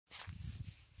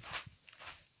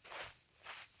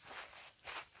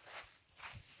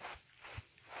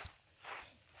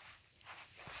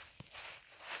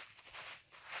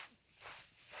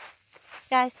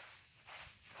guys.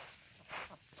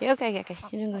 Yeah, okay. You're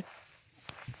doing good.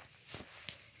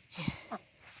 Yeah.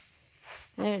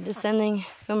 They're descending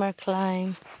from our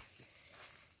climb.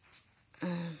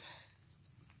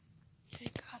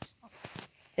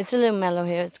 It's a little mellow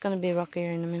here. It's gonna be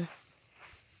rockier in a minute.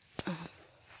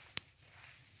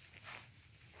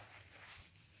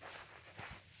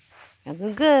 You're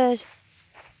doing good.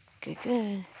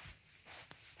 Good.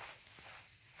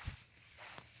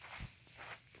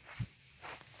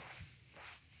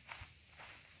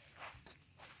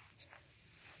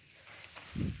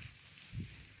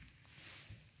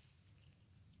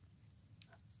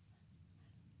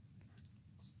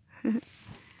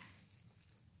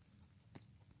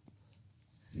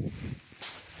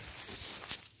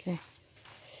 Okay.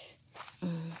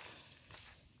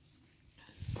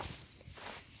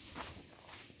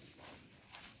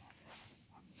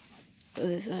 So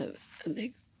there's a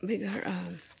bigger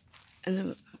and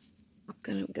I'm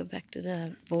gonna go back to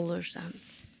the boulders down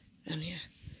here.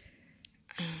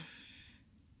 I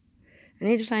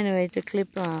need to find a way to clip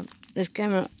this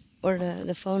camera or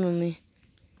the phone on me.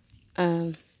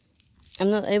 I'm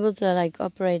not able to like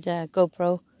operate a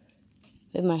GoPro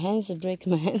with my hands. I break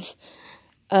my hands.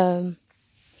 And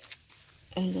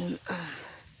then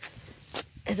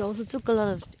it also took a lot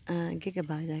of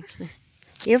gigabyte actually.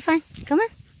 You're fine. Come on.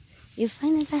 You're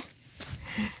fine like that.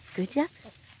 Good job.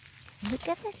 Look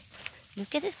at it.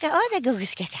 Look at this guy. Oh, there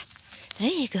goes Gaga. There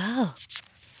you go.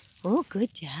 Oh,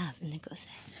 good job. And there goes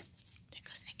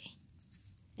Aggie.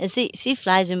 And she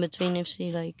flies in between if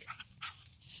she like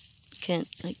can't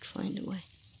like find a way.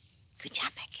 Good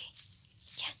job, Aggie.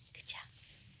 Good job.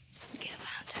 Get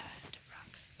around the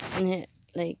rocks. And here,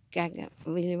 like Gaga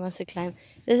really wants to climb.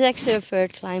 This is actually her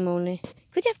third climb only.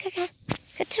 Good job, Gaga.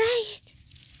 Go try it.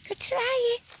 Go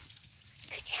try it.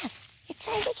 Good job. You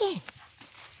try it again.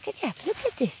 Good job. Look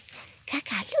at this.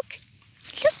 Gaga, look.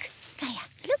 Look. Gaia,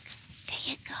 look. There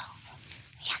you go.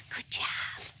 Yeah, good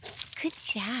job. Good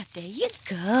job. There you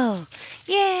go.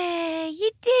 Yay,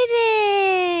 you did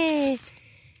it.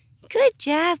 Good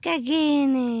job,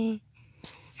 Gagini.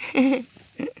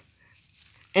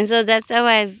 And so that's how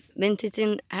I've been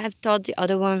teaching. I've taught the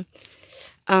other one.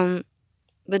 But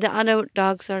the other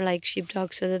dogs are like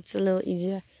sheepdogs, so that's a little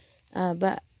easier.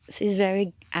 But she's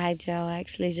very agile,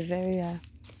 actually. She's very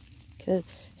good.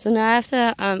 So now I have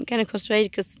to kind of concentrate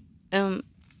because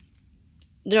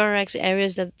there are actually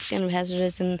areas that's kind of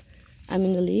hazardous, and I'm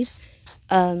in the lead.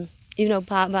 Even though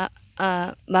Baba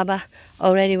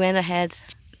already went ahead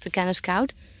to kind of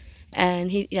scout, and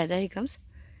there he comes,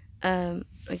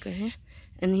 like right here,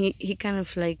 and he kind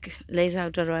of like lays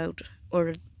out the route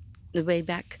or the way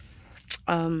back,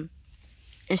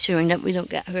 ensuring that we don't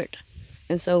get hurt.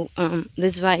 And so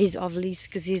this is why he's off leash,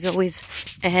 because he's always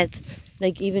ahead,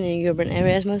 like even in urban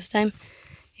areas most of the time.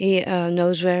 He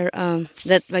knows where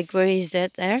where he's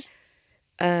at there,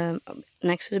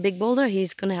 next to the big boulder.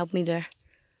 He's gonna help me there,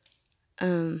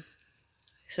 so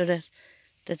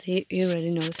that he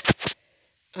already knows.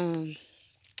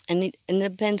 And it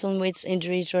depends on which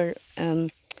injuries or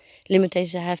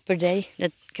limitations I have per day.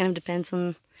 That kind of depends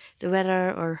on the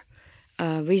weather or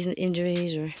recent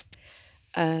injuries or.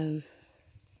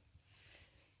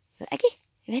 So Aggie,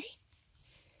 you ready?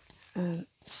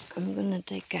 I'm gonna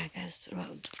take Gaga's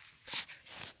road.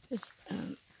 Just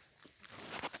I'm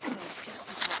going to get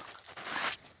off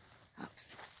the rocks.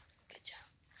 Good job.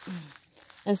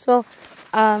 And so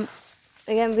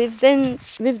again, we've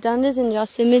done this in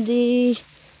Yosemite,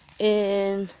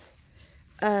 in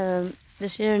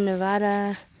this year in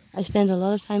Nevada. I spent a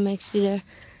lot of time actually there,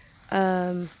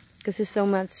 because there's so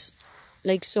much,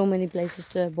 like so many places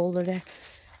to boulder there.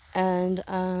 And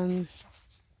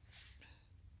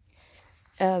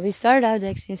we started out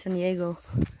actually in San Diego,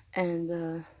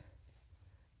 and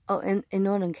in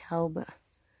Northern Cal, but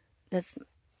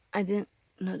I didn't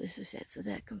notice this yet. So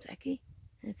there comes Aggie.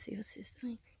 Let's see what she's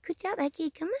doing. Good job, Aggie.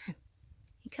 Come on.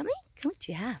 You coming? Good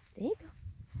job. There you go.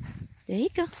 There you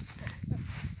go.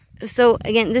 So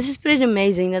again, this is pretty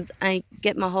amazing that I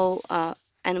get my whole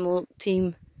animal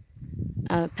team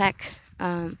pack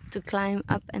to climb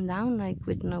up and down like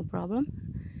with no problem.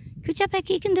 Good job,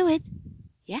 Aggie. You can do it.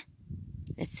 Yeah.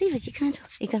 Let's see what you can do.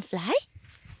 You can fly?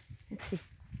 Let's see.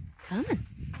 Come on.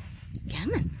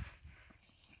 Come on.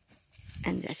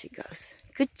 And there she goes.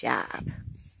 Good job.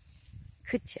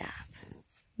 Good job.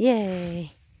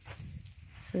 Yay.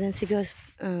 So then she goes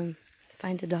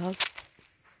find the dog.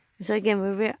 And so again,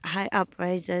 we're very high up,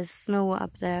 right? There's snow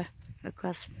up there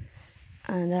across.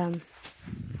 And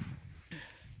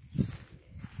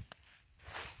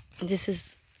this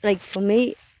is, like, for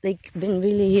me, like, been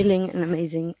really healing and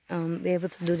amazing, be able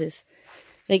to do this.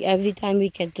 like every time we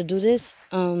get to do this,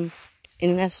 in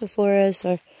national forest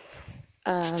or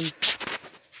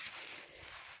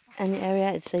any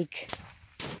area, it's like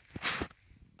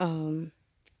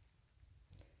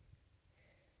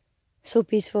so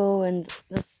peaceful, and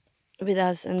that's with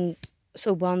us, and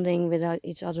so bonding with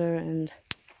each other, and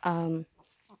I'm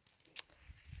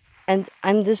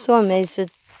just so amazed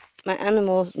with my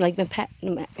animals, like my pet,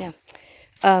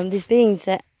 these beings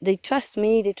that they trust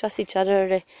me, they trust each other,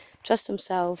 they trust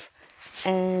themselves,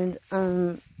 and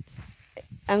I'm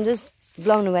just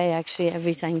blown away actually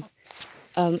every time,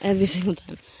 every single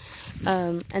time,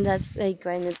 and that's like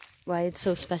why it's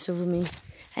so special for me.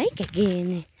 Hey,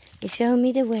 again, you show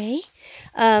me the way.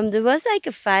 There was like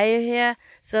a fire here,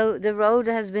 so the road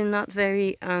has been not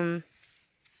very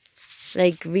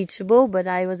like reachable, but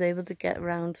I was able to get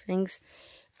around things.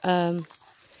 So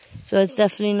it's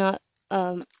definitely not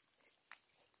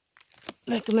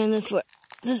recommended for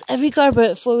just every car,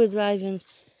 but 4-wheel drive and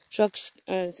trucks,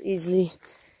 it's easily.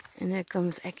 And there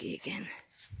comes Eki again.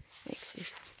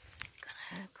 She's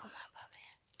gonna come up over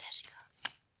here. There she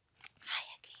goes. Hi,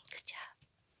 Eki. Good job.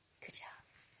 Good job.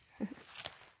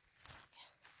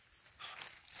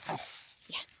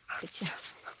 Yeah, good job.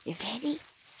 You ready?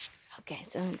 Okay,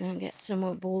 so I'm gonna get some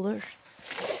more boulders.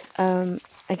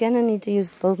 Again, I need to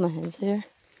use both my hands here.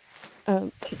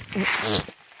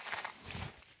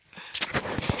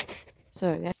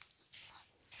 Sorry, guys.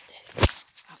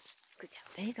 Oh, good job.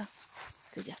 There you go.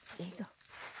 Good job. There you go.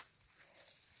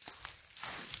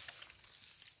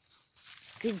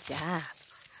 Good job.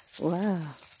 Wow.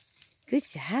 Good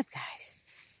job, guys.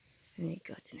 Let me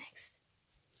go to next.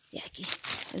 Yeah, okay.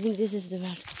 I think this is the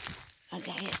route.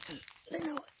 Okay, yeah.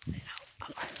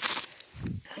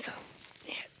 So,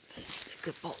 yeah, the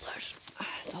good boulders.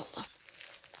 Hold on.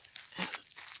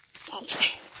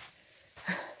 Okay.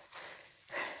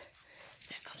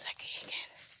 There comes Aki again.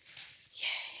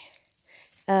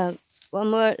 Yeah. One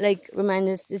more like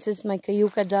reminder. This is my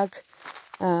Cayuga duck,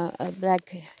 a black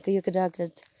Cayuga duck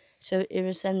that shows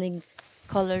iridescent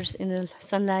colors in the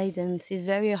sunlight, and she's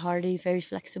very hardy, very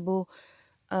flexible,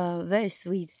 very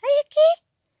sweet. Hi, Aki.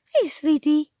 Hey,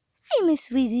 sweetie. Hey, Miss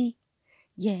Sweetie.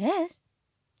 Yes.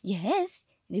 Yes.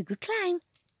 You could climb.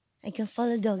 I can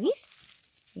follow doggies.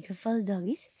 You can follow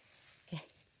doggies. Okay.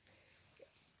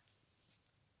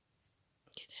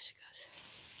 Okay, there she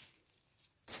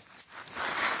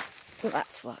goes. Ah,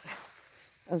 fuck.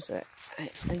 Oh, sorry.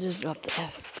 I just dropped the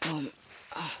F.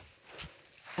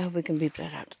 I hope we can beep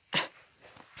that out.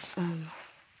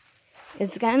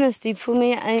 It's kind of steep for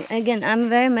me. I'm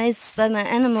very amazed by my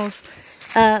animals.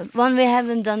 One, we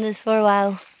haven't done this for a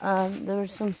while. There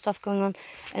was some stuff going on,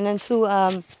 and then two,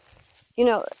 you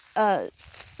know,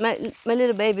 my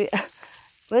little baby,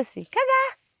 where's she?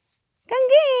 Kaga,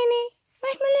 Gangini,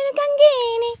 where's my little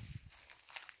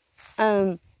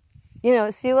Gangini? You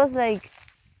know, she was like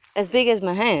as big as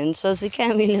my hand, so she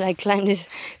can't really like climb this.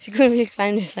 She couldn't really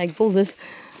climb this like boulders.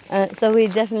 So we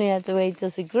definitely had to wait till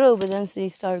she grew, but then she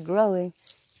started growing.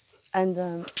 And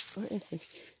where is she?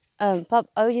 Pop,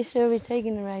 are you sure we're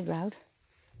taking the right route?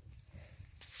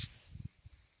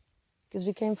 Because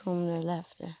we came from the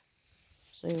left there.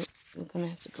 So we're gonna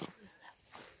have to go to the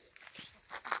left.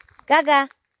 Gaga!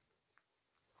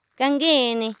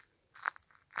 Gangini!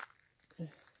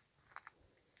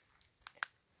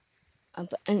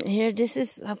 And here, this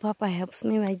is how Papa helps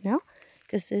me right now.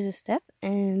 Because there's a step,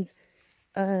 and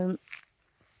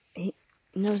he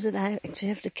knows that I actually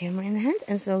have the camera in hand,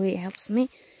 and so he helps me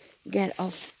get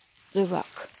off the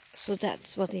rock. So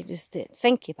that's what he just did.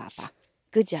 Thank you, Papa.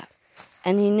 Good job.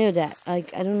 And he knew that.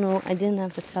 Like, I don't know, I didn't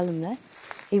have to tell him that.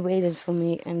 He waited for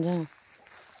me, and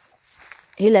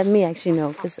he let me actually know,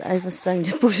 because I was trying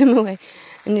to push him away.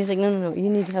 And he's like, no, you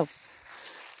need help.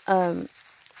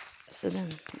 So then,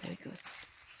 there we go.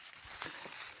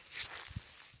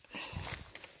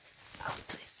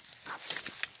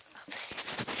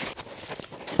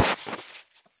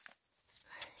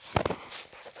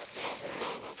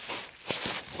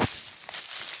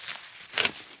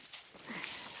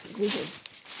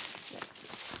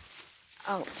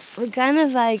 Oh, we kind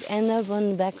of like end up on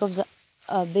the back of the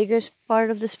bigger part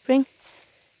of the spring,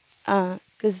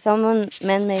 because someone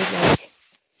man-made like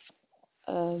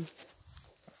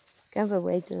kind of a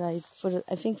way to like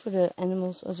I think for the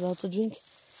animals as well to drink.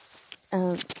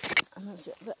 I'm not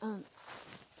sure, but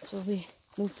so we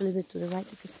moved a little bit to the right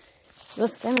because it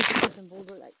was kind of a different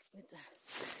boulder like with that.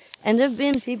 And there've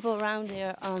been people around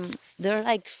here. They're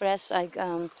like fresh, like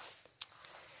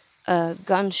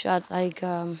gunshot, like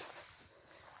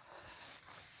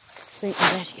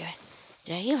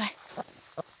there you are.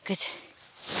 Good.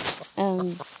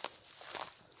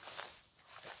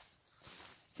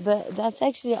 But that's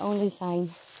actually the only sign.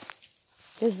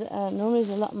 Because normally there's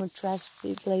a lot more trash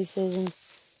places,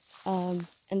 and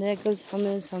there goes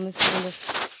hummus. Hummus kind of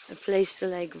a place to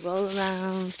like roll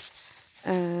around.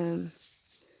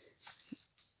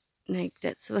 Like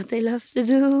that's what they love to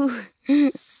do.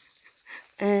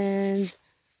 And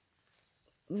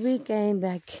we came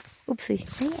back. Oopsie.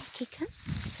 Hey, okay, come.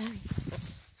 Sorry.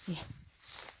 Yeah.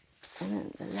 And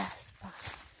then the last part.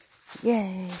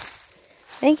 Yay.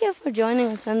 Thank you for joining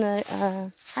us on the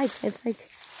hike. It's like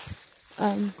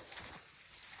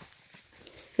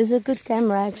it's a good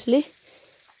camera actually.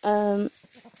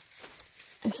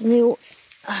 It's new.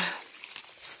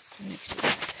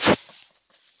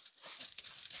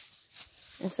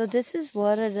 And so this is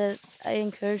water that I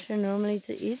encourage her normally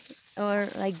to eat or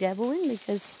like dabble in,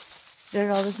 because there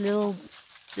are all these little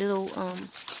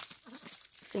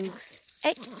things.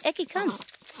 Hey, Eki, come.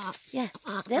 Yeah,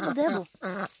 dabble.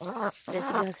 There she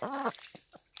goes.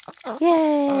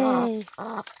 Yay!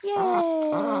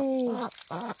 Yay!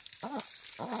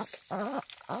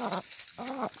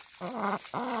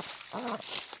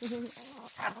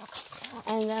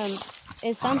 And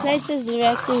in some places they're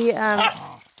actually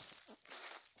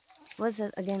what's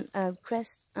that again?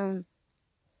 Crest.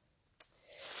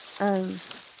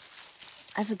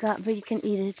 I forgot, but you can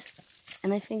eat it,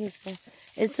 and I think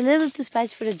it's a little too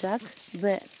spicy for the duck,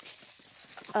 but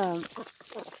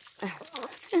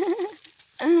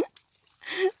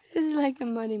this is like a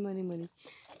money.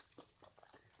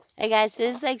 Hey guys,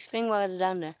 this is like spring water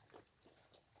down there,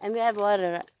 and we have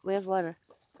water.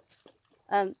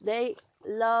 They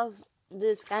love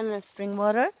this kind of spring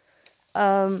water.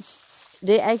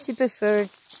 They actually prefer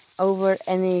it over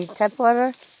any tap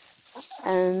water,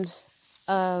 and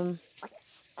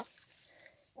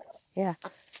yeah.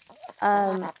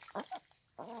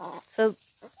 So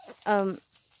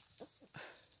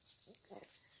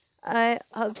I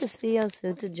hope to see y'all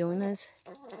soon to join us.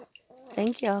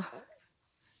 Thank y'all.